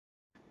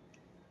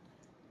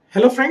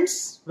Hello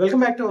friends,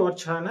 welcome back to our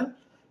channel.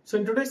 So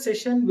in today's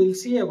session, we'll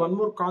see one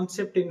more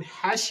concept in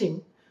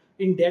hashing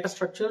in data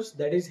structures,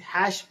 that is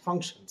hash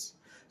functions.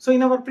 So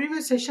in our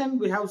previous session,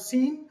 we have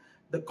seen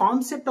the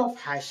concept of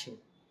hashing.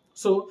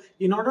 So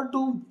in order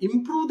to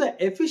improve the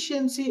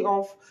efficiency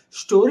of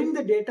storing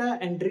the data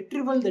and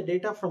retrieval the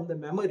data from the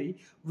memory,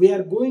 we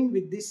are going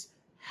with this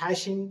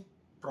hashing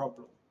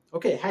problem.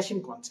 Okay,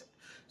 hashing concept.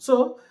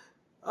 So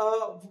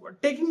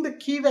taking the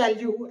key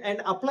value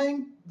and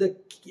applying the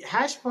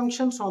hash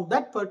functions on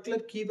that particular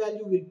key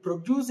value will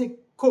produce a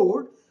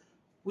code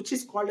which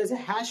is called as a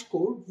hash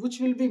code, which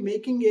will be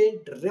making a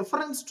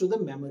reference to the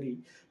memory.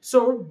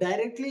 So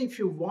directly, if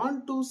you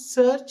want to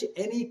search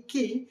any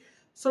key,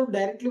 so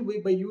directly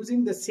by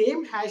using the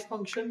same hash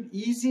function,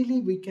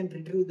 easily we can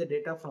retrieve the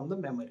data from the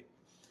memory.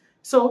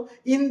 So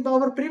in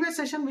our previous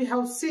session, we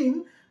have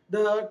seen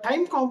the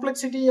time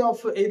complexity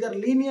of either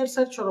linear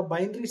search or a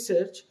binary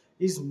search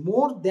is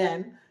more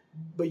than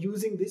by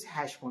using this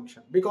hash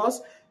function,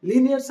 because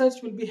linear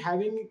search will be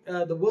having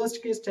the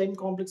worst case time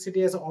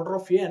complexity as order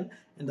of n,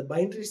 and the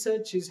binary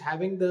search is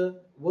having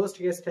the worst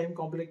case time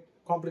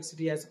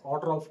complexity as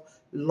order of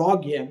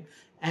log n.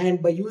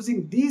 And by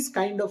using these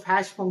kind of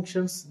hash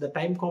functions, the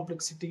time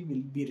complexity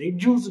will be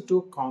reduced to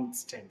a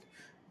constant.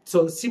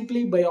 So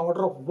simply by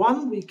order of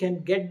 1, we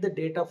can get the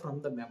data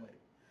from the memory.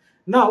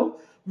 Now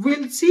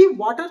we'll see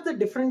what are the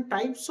different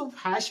types of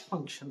hash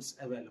functions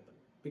available,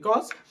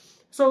 because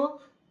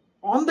so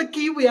on the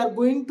key we are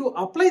going to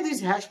apply this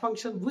hash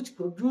function which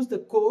produce the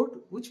code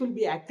which will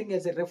be acting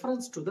as a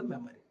reference to the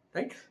memory,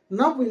 right?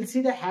 Now we'll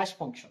see the hash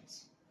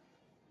functions.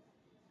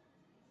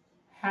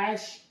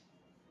 Hash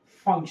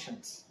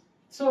functions.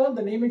 So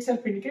the name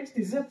itself indicates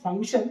this is a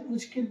function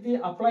which can be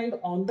applied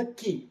on the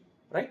key,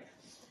 right?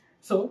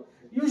 So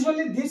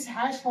usually this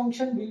hash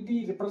function will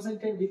be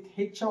represented with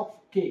h of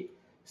k.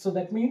 So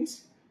that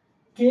means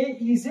k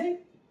is a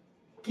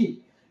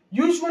key.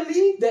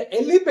 Usually the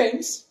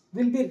elements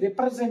will be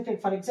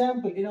represented. For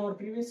example, in our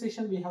previous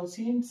session we have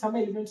seen some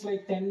elements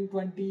like 10,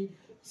 20,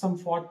 some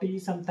 40,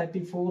 some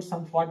 34,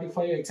 some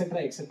 45, etc,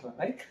 etc,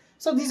 right?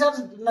 So these are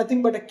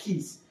nothing but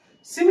keys.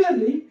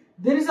 Similarly,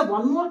 there is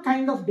one more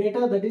kind of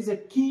data, that is a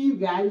key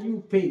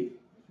value pair.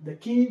 The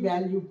key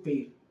value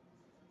pair.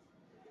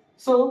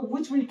 So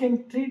which we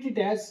can treat it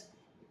as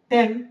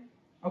 10,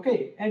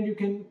 okay, and you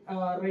can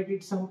write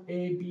it some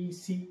A, B,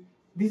 C.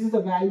 This is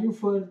the value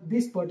for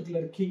this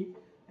particular key,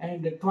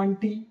 and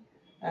 20,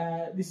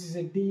 this is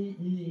a D,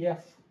 E,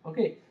 F,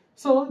 okay.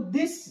 So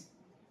this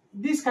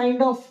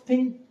kind of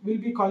thing will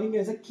be calling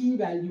as a key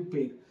value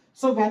pair.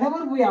 So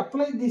whenever we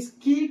apply this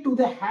key to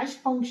the hash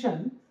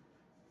function,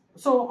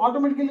 so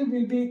automatically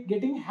we'll be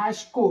getting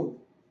hash code.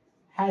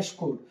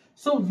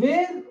 So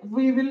where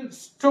we will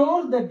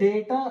store the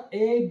data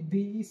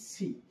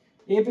ABC.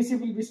 ABC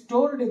will be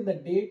stored in the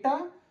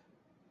data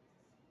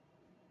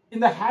in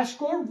the hash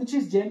code which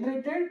is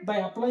generated by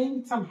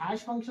applying some hash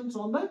functions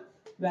on the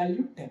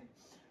value 10.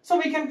 So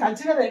we can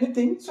consider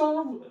anything.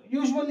 So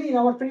usually in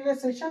our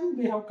previous session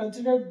we have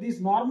considered these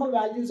normal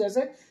values as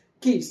a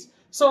keys.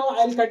 So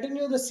I'll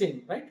continue the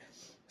same, right?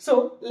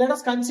 So let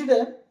us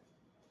consider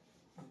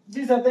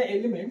these are the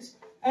elements,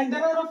 and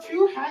there are a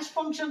few hash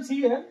functions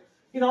here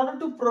in order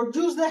to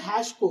produce the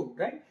hash code,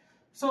 right?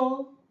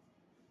 So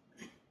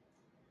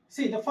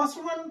see, the first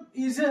one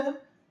is a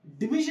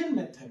division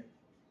method.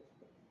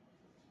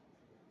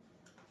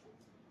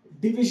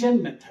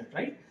 Division method,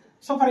 right?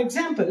 So for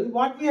example,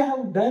 what we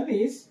have done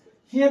is,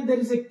 here there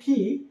is a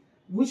key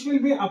which will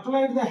be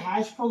applied the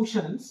hash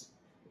functions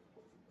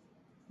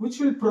which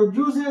will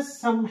produce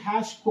some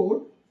hash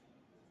code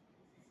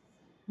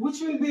which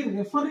will be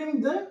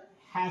referring the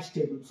hash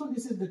table. So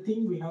this is the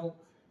thing we have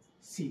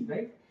seen,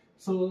 right?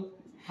 So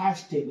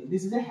hash table,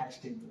 this is a hash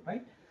table,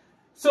 right?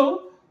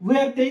 So we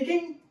are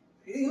taking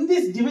in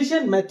this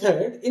division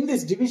method,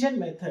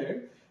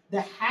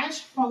 the hash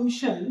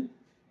function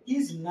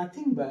is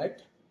nothing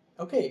but,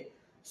 okay,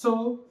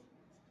 so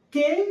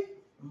k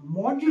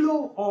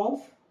modulo of,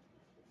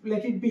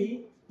 let it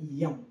be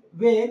m,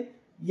 where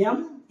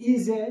m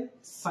is a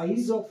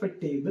size of a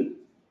table,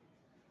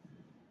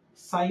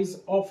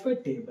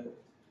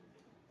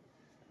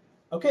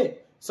 okay.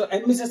 So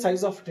m is a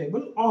size of a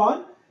table,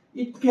 or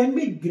it can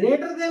be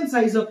greater than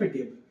size of a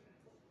table.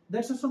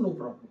 That's also no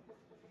problem.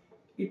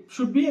 It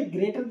should be a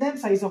greater than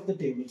size of the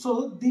table.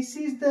 So this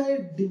is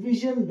the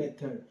division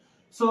method.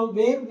 So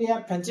where we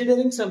are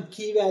considering some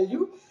key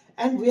value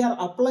and we are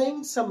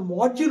applying some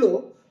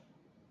modulo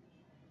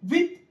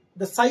with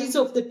the size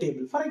of the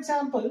table. For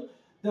example,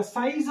 the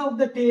size of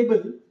the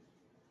table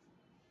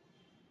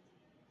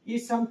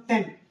is some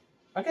 10.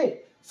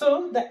 Okay.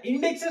 So the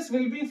indexes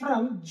will be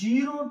from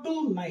 0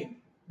 to 9.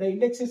 The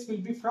indexes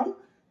will be from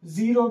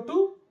 0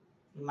 to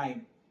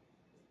 9.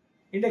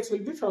 Index will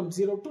be from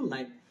 0 to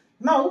 9.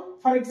 Now,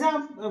 for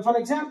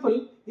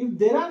example, if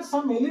there are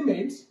some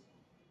elements,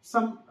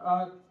 some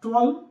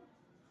 12,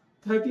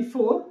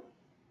 34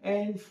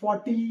 and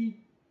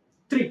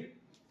 43.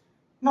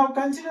 Now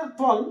consider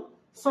 12.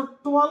 So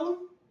 12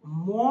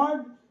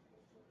 mod,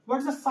 what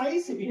is the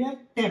size here?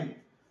 10.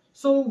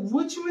 So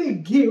which will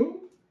give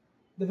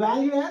the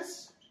value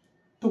as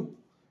 2.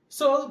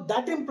 So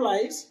that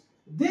implies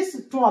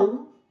this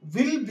 12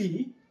 will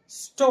be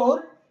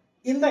stored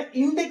in the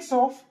index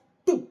of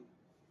 2.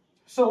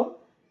 So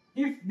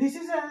if this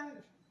is a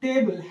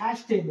table,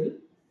 hash table,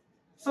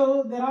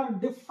 so there are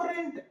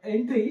different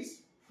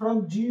entries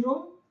from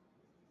 0,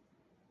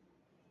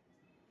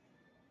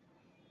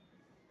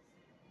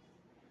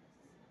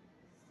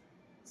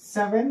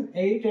 7,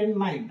 8 and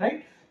 9,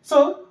 right?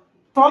 So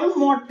 12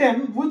 mod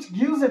 10 which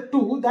gives a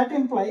 2, that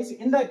implies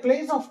in the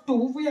place of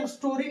 2 we are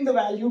storing the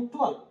value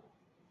 12.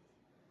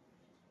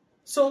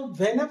 So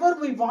whenever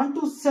we want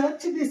to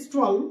search this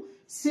 12,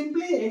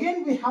 simply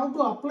again we have to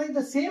apply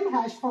the same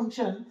hash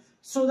function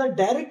so that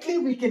directly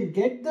we can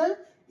get the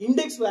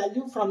index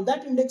value. From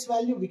that index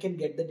value we can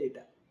get the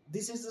data.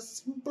 This is a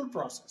simple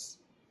process.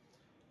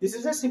 This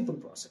is a simple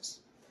process.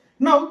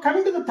 Now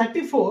coming to the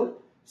 34.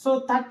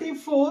 So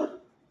 34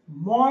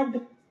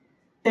 mod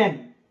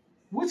 10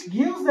 which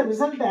gives the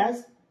result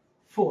as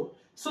 4.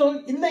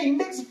 So in the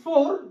index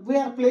 4 we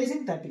are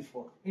placing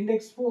 34.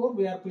 Index 4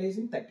 we are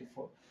placing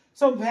 34.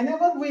 So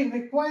whenever we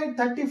require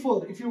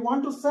 34, if you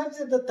want to search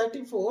at the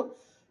 34,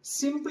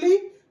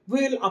 simply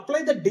we will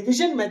apply the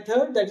division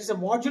method, that is a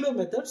modulo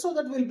method, so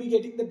that we will be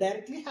getting the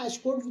directly hash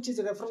code which is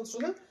a reference to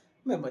the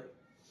memory.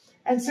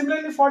 And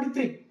similarly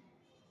 43.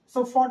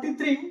 So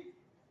 43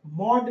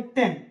 mod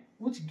 10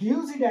 which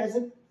gives it as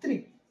a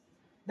 3.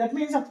 That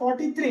means a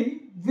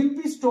 43 will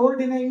be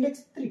stored in an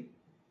index 3.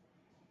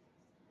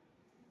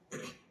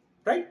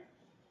 Right?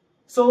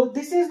 So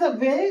this is the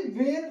way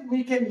where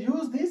we can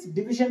use this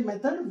division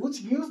method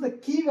which gives the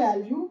key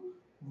value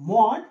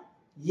mod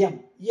m.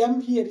 M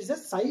here is the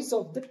size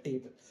of the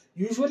table.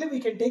 Usually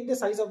we can take the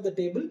size of the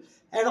table,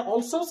 and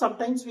also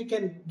sometimes we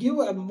can give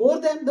more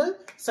than the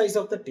size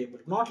of the table,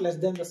 not less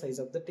than the size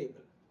of the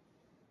table.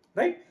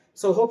 Right?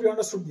 So hope you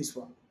understood this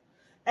one.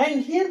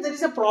 And here there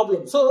is a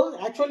problem. So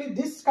actually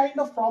this kind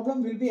of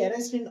problem will be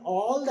erased in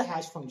all the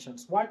hash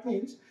functions. What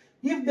means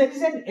if there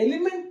is an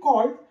element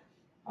called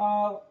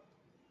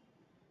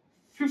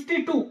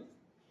 52,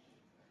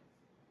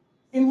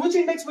 in which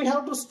index we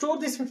have to store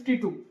this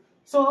 52.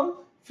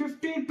 So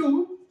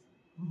 52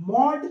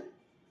 mod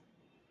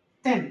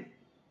 10,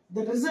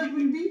 the result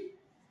will be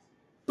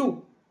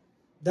 2.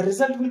 The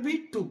result will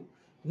be 2.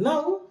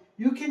 Now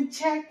you can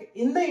check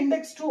in the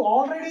index 2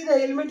 already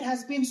the element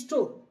has been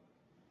stored.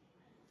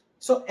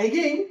 So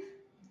again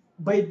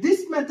by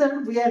this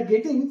method we are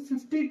getting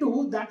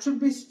 52 that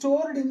should be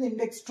stored in the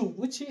index 2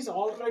 which is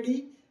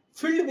already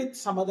filled with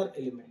some other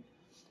element.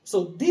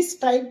 So this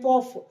type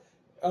of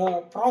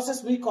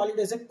process we call it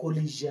as a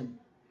collision.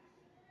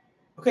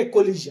 Okay,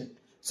 collision.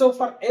 So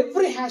for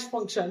every hash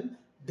function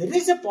there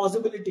is a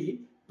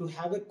possibility to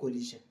have a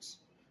collisions.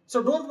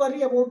 So don't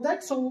worry about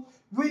that. So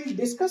we'll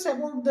discuss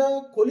about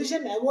the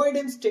collision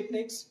avoidance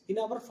techniques in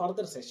our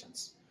further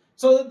sessions.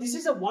 So this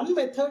is a one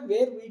method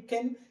where we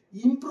can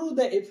improve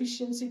the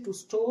efficiency to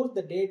store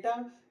the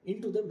data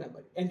into the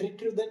memory and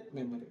retrieve the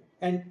memory.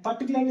 And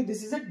particularly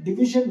this is a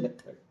division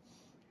method.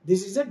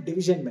 This is a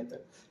division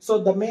method.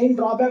 So the main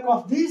drawback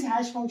of these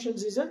hash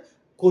functions is a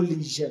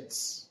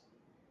collisions.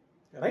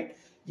 Right?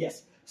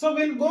 Yes. So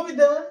we'll go with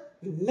the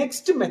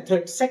next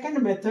method,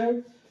 second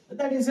method,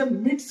 that is a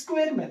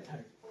mid-square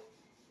method.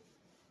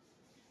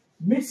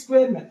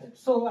 Mid-square method.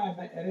 So I'm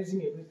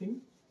erasing everything.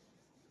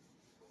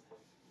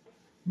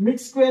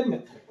 Mid-square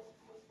method.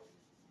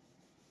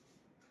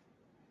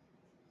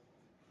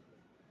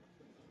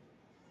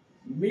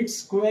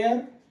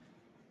 Mid-square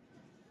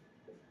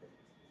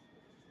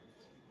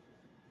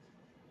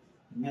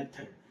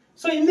method.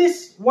 So in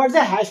this, what's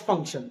a hash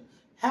function?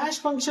 Hash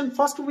function,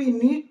 first we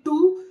need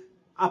to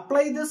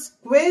apply the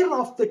square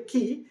of the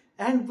key,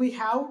 and we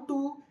have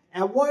to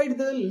avoid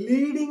the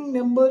leading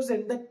numbers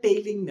and the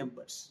tailing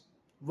numbers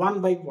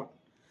one by one.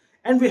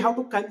 And we have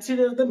to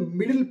consider the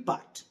middle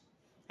part,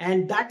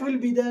 and that will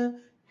be the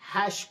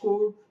hash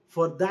code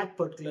for that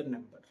particular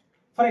number.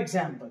 For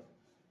example,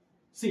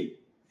 see,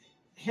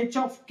 h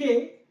of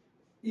k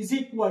is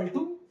equal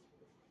to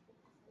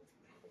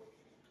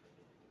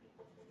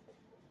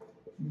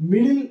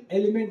middle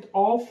element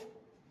of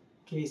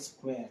k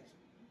square.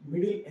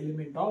 Middle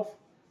element of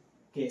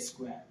k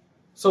square.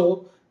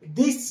 So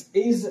this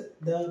is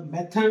the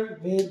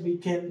method where we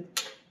can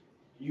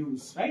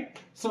use, right?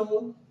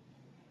 So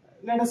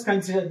let us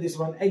consider this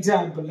one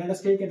example. Let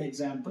us take an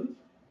example.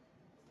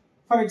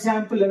 For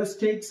example, let us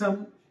take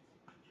some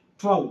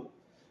 12.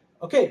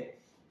 Okay,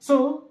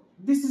 so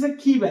this is a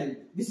key value.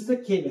 This is a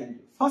k value.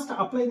 First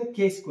apply the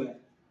k square.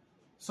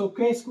 So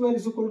k square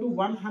is equal to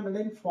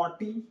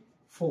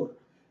 144.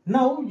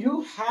 Now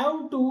you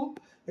have to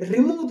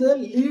remove the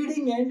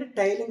leading and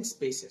tailing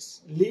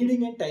spaces.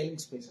 Leading and tailing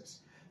spaces.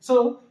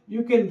 So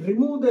you can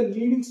remove the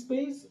leading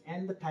space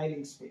and the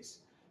tailing space.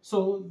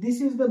 So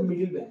this is the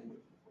middle value,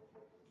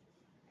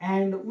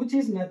 and which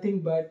is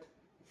nothing but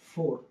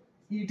 4.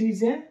 It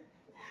is a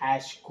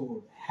hash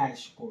code.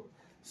 Hash code.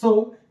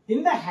 So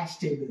in the hash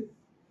table,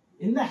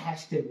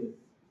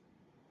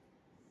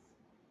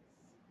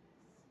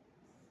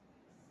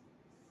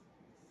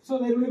 So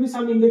there will be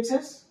some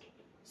indexes.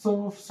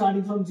 So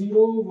starting from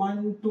 0,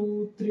 1,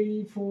 2,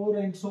 3, 4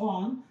 and so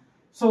on.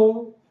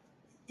 So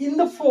in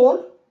the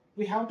 4,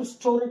 we have to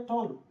store a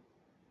 12.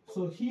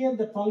 So here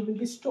the 12 will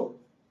be stored.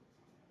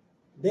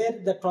 There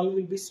the 12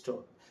 will be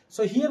stored.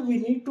 So here we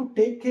need to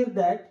take care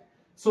that,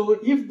 so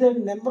if the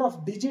number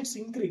of digits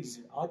increase,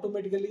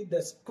 automatically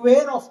the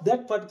square of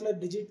that particular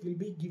digit will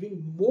be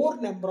giving more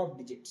number of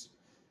digits.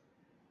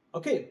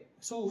 Okay,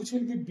 so which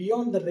will be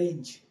beyond the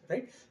range,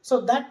 right?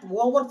 So that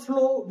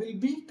overflow will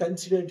be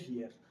considered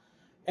here.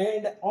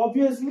 And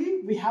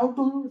obviously we have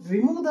to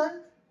remove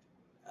the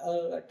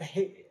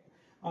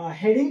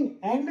heading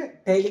and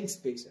tailing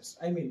spaces,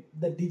 I mean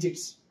the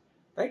digits,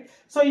 right?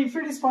 So if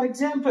it is, for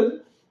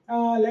example,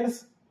 let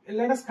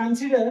us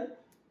consider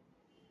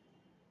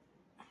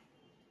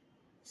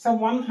some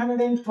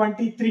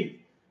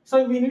 123.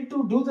 So we need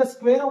to do the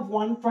square of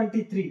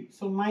 123.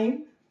 So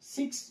 9,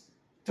 6,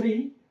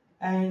 3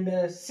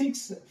 and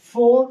 6,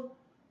 4,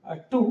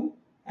 2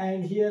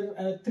 and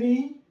here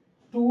 3,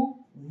 2,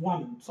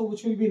 1. So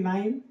which will be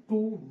 9, 2,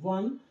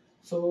 1.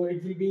 So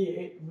it will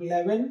be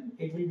 11,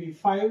 it will be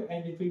 5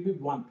 and it will be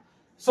 1.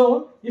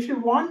 So if you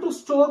want to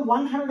store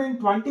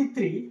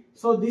 123,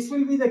 so this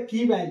will be the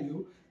key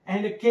value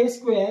and a k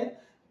square,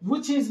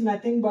 which is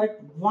nothing but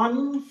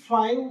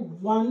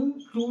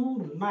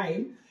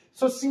 15129.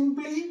 So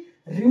simply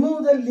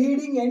remove the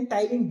leading and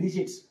tailing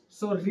digits.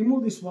 So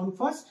remove this one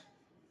first.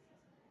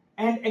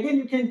 And again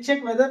you can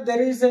check whether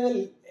there is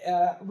a,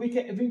 we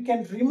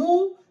can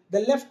remove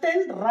the left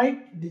and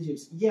right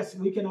digits. Yes,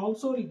 we can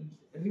also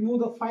remove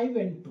the 5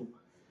 and 2.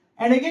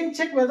 And again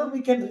check whether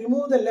we can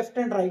remove the left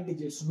and right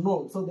digits.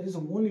 No, so there is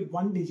only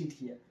one digit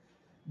here.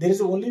 There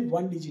is only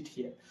one digit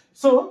here.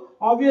 So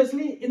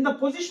obviously in the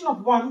position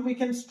of 1 we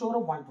can store a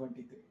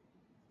 123.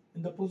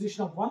 In the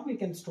position of 1 we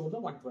can store the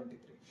 123.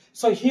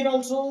 So here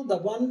also the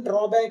one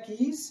drawback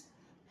is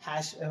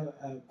hash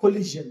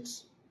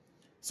collisions.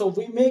 So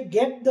we may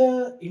get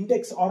the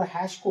index or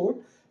hash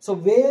code, so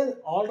where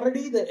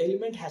already the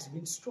element has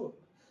been stored.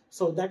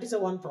 So that is a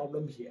one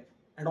problem here.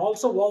 And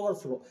also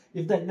overflow.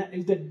 If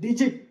the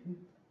digit,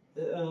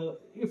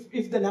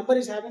 if the number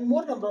is having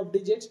more number of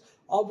digits,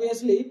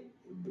 obviously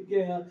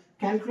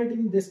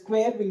calculating the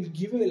square will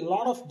give you a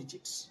lot of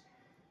digits.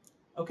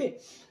 Okay,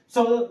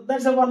 so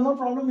that's a one more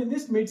problem in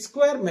this mid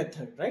square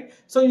method, right?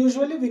 So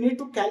usually we need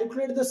to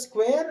calculate the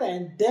square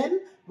and then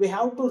we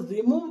have to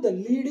remove the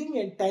leading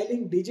and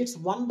tailing digits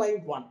one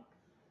by one.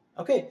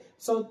 Okay,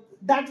 so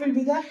that will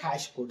be the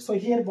hash code. So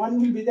here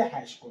 1 will be the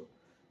hash code.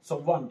 So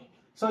 1.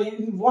 So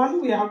in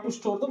 1 we have to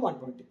store the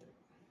 123.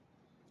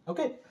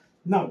 Okay,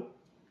 now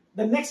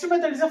the next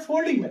method is a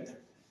folding method.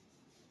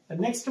 The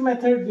next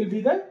method will be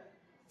the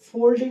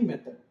folding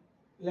method.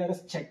 Let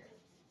us check.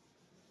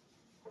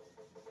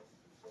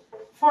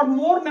 For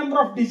more number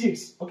of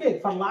digits, okay,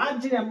 for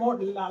large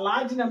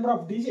number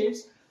of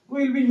digits,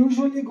 we will be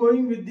usually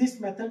going with this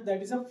method,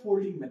 that is a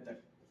folding method.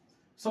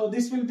 So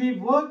this will be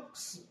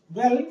works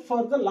well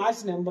for the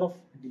large number of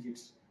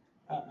digits.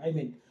 I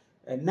mean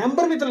a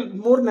number with a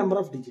more number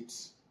of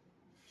digits.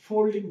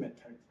 Folding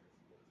method.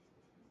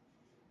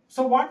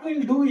 So what we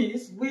will do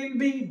is we will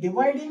be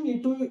dividing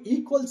into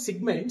equal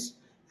segments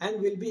and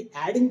we will be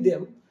adding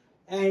them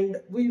and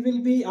we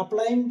will be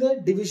applying the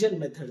division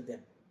method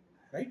then,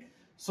 right?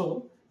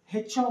 So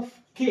h of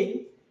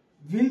k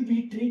will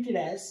be treated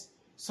as,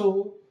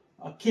 so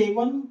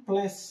k1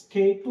 plus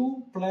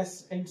k2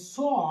 plus and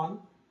so on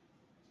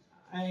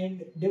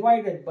and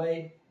divided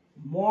by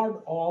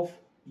mod of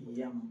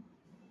m.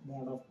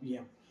 Mod of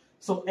m.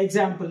 So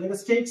example, let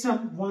us take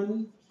some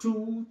 1,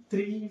 2,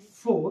 3,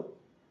 4.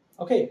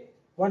 Okay,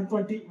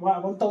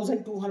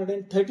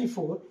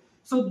 1234.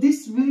 So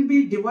this will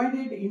be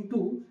divided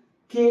into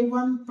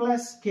k1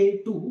 plus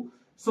k2.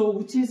 So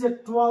which is a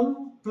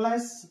 12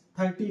 plus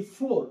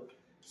 34.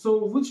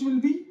 So which will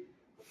be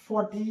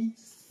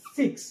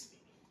 46.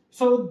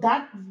 So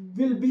that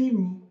will be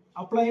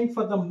applying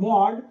for the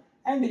mod,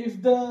 and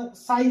if the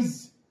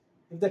size,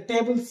 if the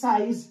table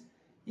size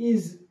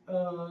is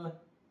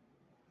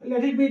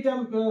let it be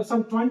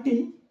some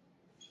 20.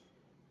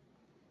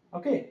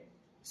 Okay,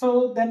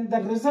 so then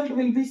the result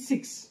will be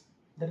 6.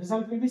 The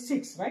result will be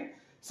 6, right?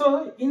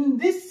 So in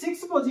this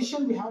 6th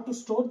position we have to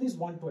store this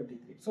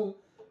 123. So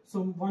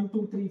 1,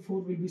 2, 3,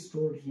 4 will be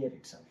stored here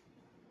itself.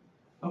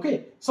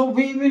 Okay, so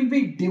we will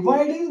be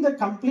dividing the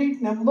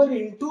complete number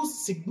into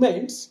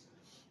segments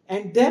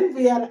and then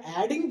we are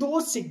adding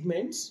those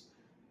segments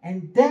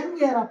and then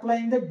we are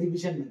applying the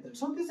division method.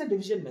 So this is a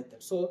division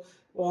method. So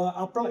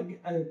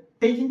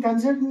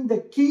considering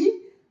the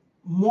key,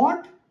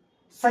 mod,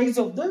 size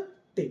of the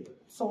table.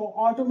 So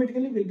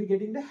automatically we'll be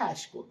getting the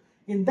hash code.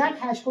 In that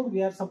hash code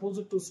we are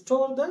supposed to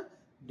store the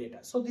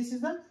data. So this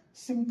is the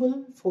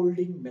simple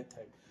folding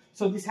method.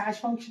 So this hash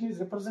function is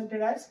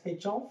represented as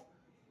h of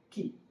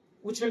key,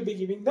 which will be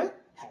giving the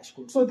hash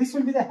code. So this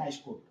will be the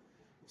hash code.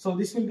 So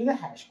this will be the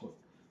hash code.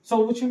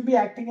 So which will be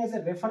acting as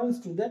a reference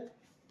to that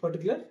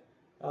particular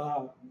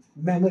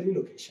memory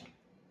location.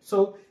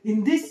 So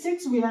in this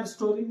 6 we are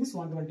storing this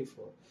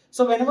 124.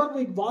 So whenever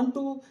we want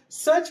to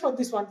search for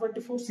this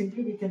 124,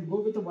 simply we can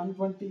go with the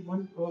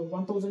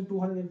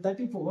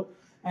 1234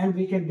 and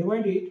we can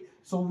divide it.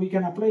 So we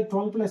can apply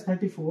 12 plus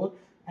 34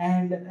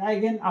 and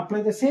again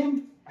apply the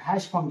same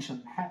hash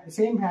function,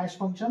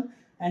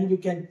 and we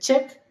can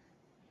check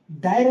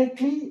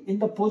directly in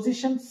the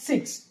position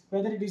 6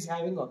 whether it is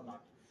having or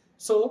not.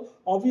 So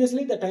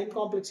obviously the time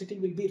complexity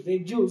will be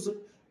reduced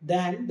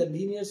than the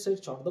linear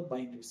search or the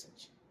binary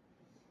search.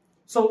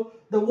 So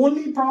the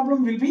only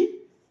problem will be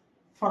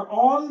for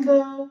all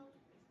the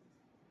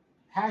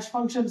hash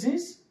functions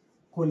is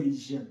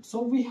collision.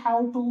 So we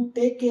have to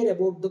take care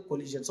about the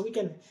collision. So we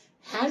can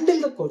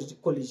handle the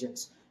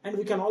collisions and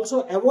we can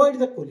also avoid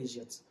the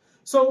collisions.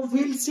 So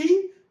we'll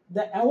see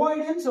the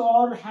avoidance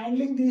or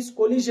handling these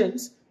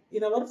collisions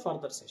in our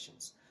further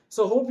sessions.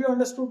 So hope you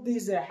understood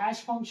these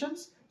hash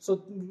functions.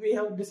 So we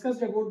have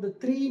discussed about the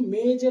 3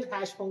 major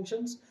hash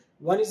functions.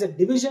 One is a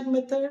division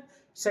method,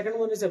 second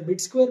one is a bit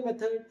square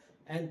method,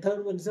 and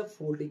third one is a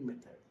folding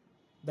method.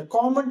 The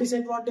common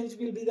disadvantage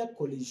will be the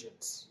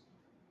collisions,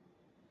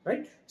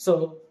 right?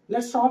 So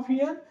let's stop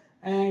here,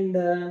 and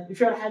if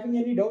you are having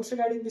any doubts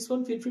regarding this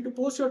one, feel free to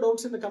post your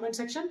doubts in the comment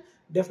section.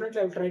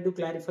 Definitely I will try to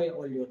clarify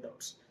all your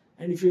doubts.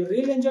 And if you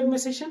really enjoyed my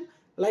session,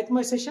 like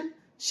my session,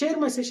 share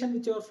my session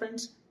with your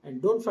friends,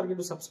 and don't forget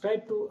to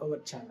subscribe to our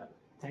channel.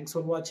 Thanks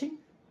for watching.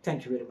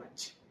 Thank you very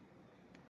much.